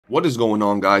What is going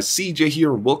on, guys? CJ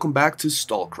here and welcome back to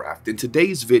Stalcraft. In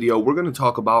today's video, we're going to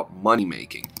talk about money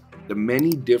making. The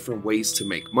many different ways to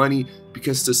make money,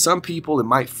 because to some people it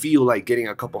might feel like getting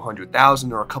a couple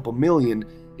 $100,000 or a couple million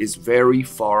is very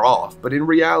far off. But in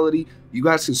reality, you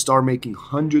guys can start making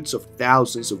hundreds of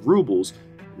thousands of rubles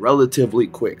relatively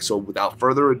quick. So without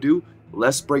further ado,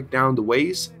 let's break down the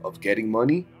ways of getting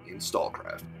money in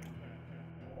Stalcraft.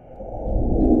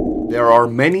 There are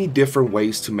many different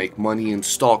ways to make money in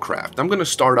Stalcraft. I'm going to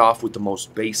start off with the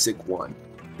most basic one.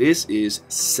 This is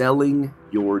selling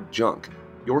your junk,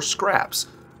 your scraps.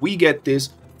 We get this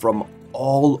from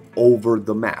all over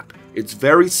the map. It's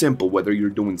very simple. Whether you're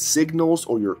doing signals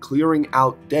or you're clearing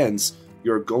out dens,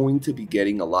 you're going to be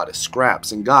getting a lot of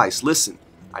scraps. And guys, listen,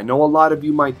 I know a lot of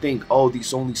you might think, oh,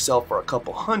 these only sell for a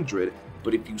couple hundred,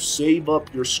 but if you save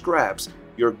up your scraps,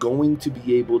 you're going to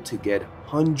be able to get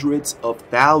hundreds of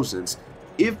thousands,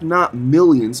 if not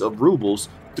millions of rubles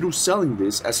through selling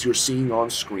this, as you're seeing on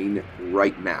screen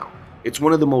right now. It's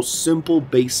one of the most simple,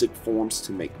 basic forms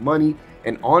to make money,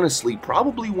 and honestly,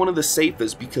 probably one of the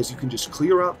safest, because you can just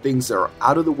clear out things that are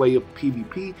out of the way of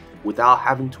PvP without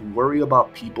having to worry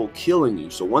about people killing you.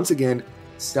 So once again,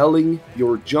 selling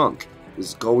your junk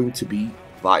is going to be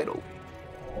vital.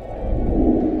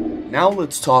 Now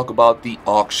let's talk about the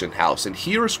auction house, and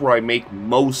here's where I make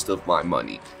most of my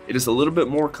money. It is a little bit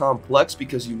more complex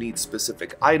because you need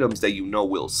specific items that you know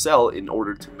will sell in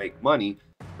order to make money,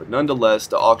 but nonetheless,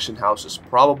 the auction house is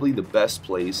probably the best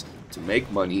place to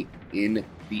make money in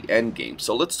the end game.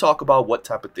 So let's talk about what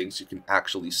type of things you can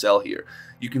actually sell here.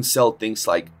 You can sell things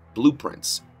like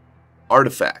blueprints,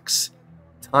 artifacts,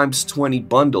 times 20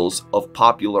 bundles of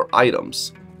popular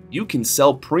items. You can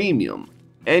sell premium.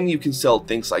 And you can sell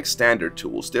things like standard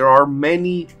tools. There are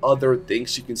many other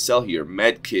things you can sell here,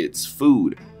 med kits,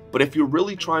 food. But if you're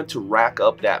really trying to rack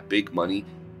up that big money,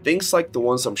 things like the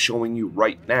ones I'm showing you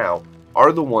right now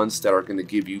are the ones that are going to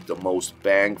give you the most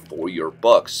bang for your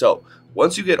buck. So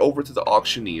once you get over to the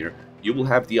auctioneer, you will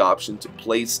have the option to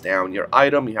place down your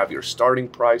item. You have your starting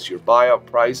price, your buyout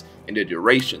price, and the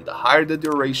duration. The higher the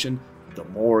duration, the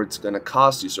more it's going to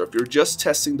cost you. So if you're just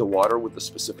testing the water with a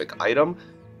specific item,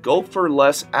 go for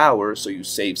less hours so you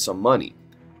save some money.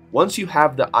 Once you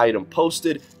have the item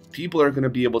posted, people are going to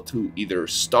be able to either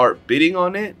start bidding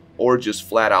on it or just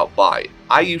flat out buy it.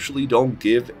 I usually don't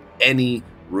give any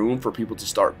room for people to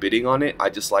start bidding on it. I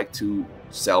just like to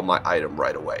sell my item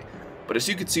right away. But as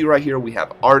you can see right here, we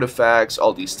have artifacts,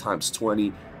 all these times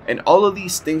 20, and all of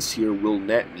these things here will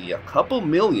net me a couple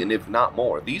million, if not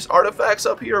more. These artifacts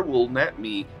up here will net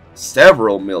me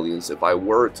several millions if I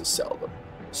were to sell them.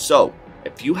 So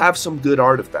if you have some good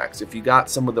artifacts, if you got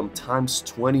some of them times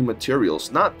 20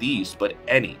 materials, not these, but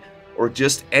any, or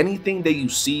just anything that you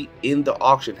see in the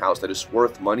auction house that is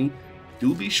worth money,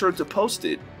 do be sure to post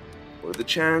it for the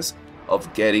chance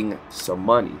of getting some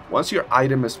money. Once your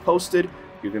item is posted,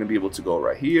 you're going to be able to go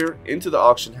right here into the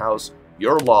auction house,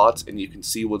 your lots, and you can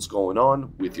see what's going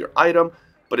on with your item.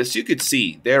 But as you could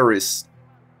see, there is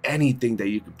anything that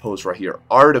you can post right here.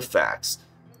 Artifacts.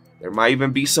 There might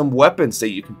even be some weapons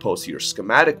that you can post here,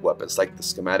 schematic weapons, like the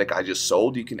schematic I just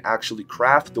sold. You can actually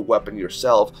craft the weapon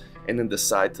yourself and then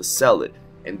decide to sell it.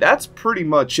 And that's pretty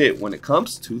much it when it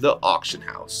comes to the auction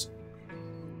house.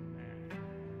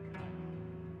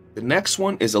 The next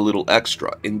one is a little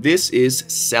extra, and this is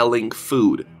selling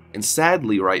food. And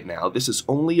sadly right now, this is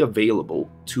only available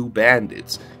to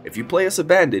bandits. If you play as a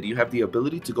bandit, you have the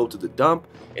ability to go to the dump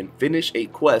and finish a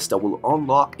quest that will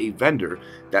unlock a vendor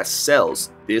that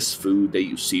sells this food that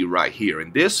you see right here.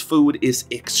 And this food is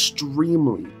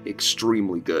extremely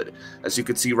good. As you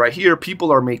can see right here,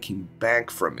 people are making bank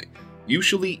from it.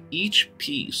 Usually each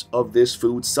piece of this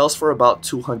food sells for about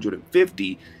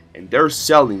 250, and they're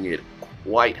selling it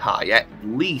quite high, at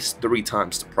least 3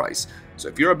 times the price. So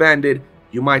if you're a bandit,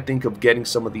 you might think of getting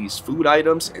some of these food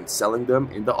items and selling them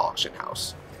in the auction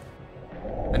house.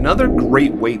 Another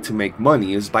great way to make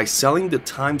money is by selling the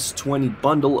times 20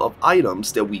 bundle of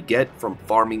items that we get from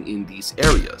farming in these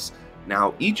areas.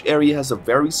 Now, each area has a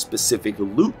very specific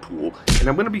loot pool, and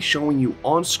I'm going to be showing you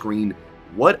on screen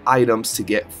what items to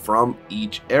get from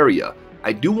each area.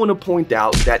 I do want to point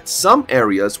out that some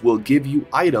areas will give you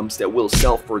items that will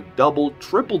sell for double,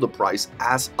 triple the price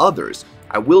as others.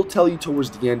 I will tell you towards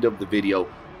the end of the video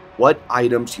what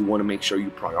items you want to make sure you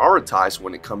prioritize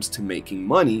when it comes to making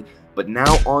money, but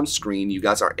now on screen you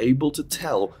guys are able to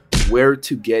tell where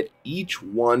to get each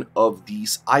one of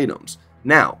these items.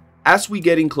 Now, as we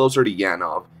getting closer to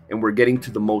Yanov and we're getting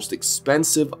to the most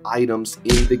expensive items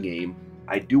in the game,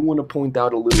 I do want to point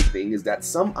out a little thing is that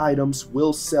some items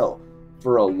will sell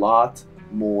for a lot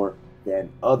more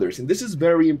than others. And this is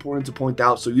very important to point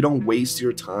out so you don't waste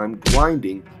your time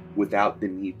grinding without the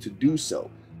need to do so.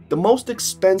 The most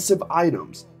expensive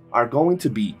items are going to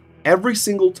be every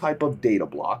single type of data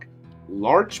block,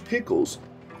 large pickles,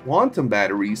 quantum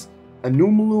batteries,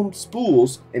 aluminum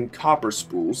spools, and copper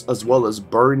spools, as well as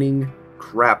burning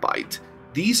crapite.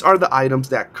 These are the items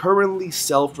that currently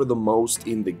sell for the most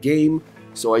in the game,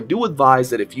 so I do advise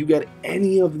that if you get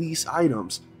any of these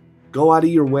items, go out of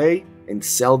your way and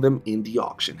sell them in the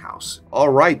auction house.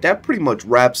 Alright, that pretty much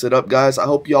wraps it up, guys. I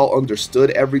hope y'all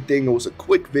understood everything. It was a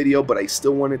quick video, but I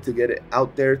still wanted to get it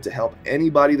out there to help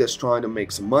anybody that's trying to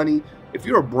make some money. If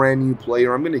you're a brand new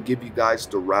player, I'm going to give you guys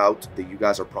the route that you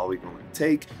guys are probably going to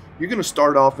take. You're going to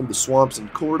start off in the swamps in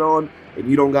Cordon, and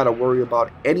you don't got to worry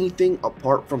about anything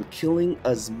apart from killing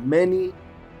as many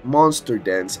monster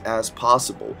dens as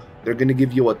possible. They're going to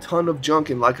give you a ton of junk,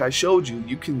 and like I showed you,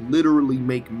 you can literally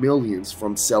make millions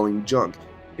from selling junk.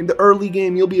 In the early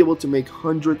game, you'll be able to make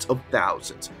hundreds of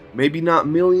thousands. Maybe not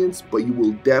millions, but you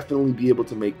will definitely be able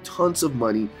to make tons of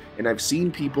money, and I've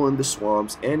seen people in the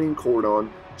swamps and in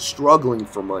Cordon struggling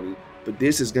for money, but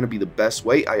this is going to be the best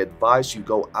way. I advise you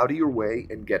go out of your way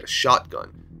and get a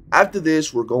shotgun. After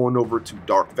this, we're going over to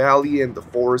Dark Valley and the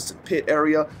forest and pit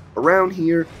area. Around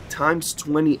here, times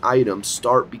 20 items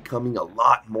start becoming a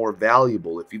lot more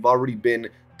valuable. If you've already been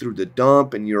through the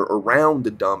dump and you're around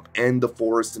the dump and the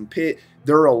forest and pit,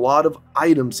 there are a lot of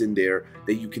items in there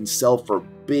that you can sell for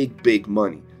big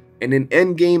money. And in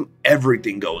endgame,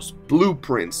 everything goes.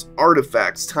 Blueprints,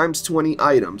 artifacts, times 20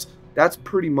 items. That's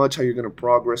pretty much how you're going to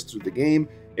progress through the game.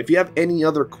 If you have any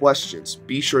other questions,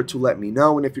 be sure to let me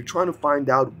know. And if you're trying to find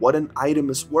out what an item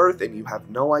is worth and you have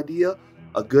no idea,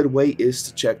 a good way is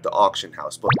to check the auction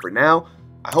house. But for now,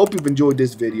 I hope you've enjoyed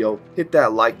this video. Hit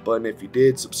that like button if you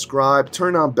did, subscribe,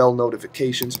 turn on bell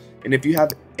notifications, and if you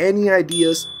have any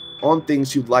ideas on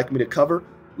things you'd like me to cover,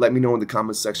 let me know in the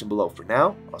comments section below. For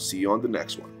now, I'll see you on the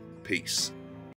next one. Peace.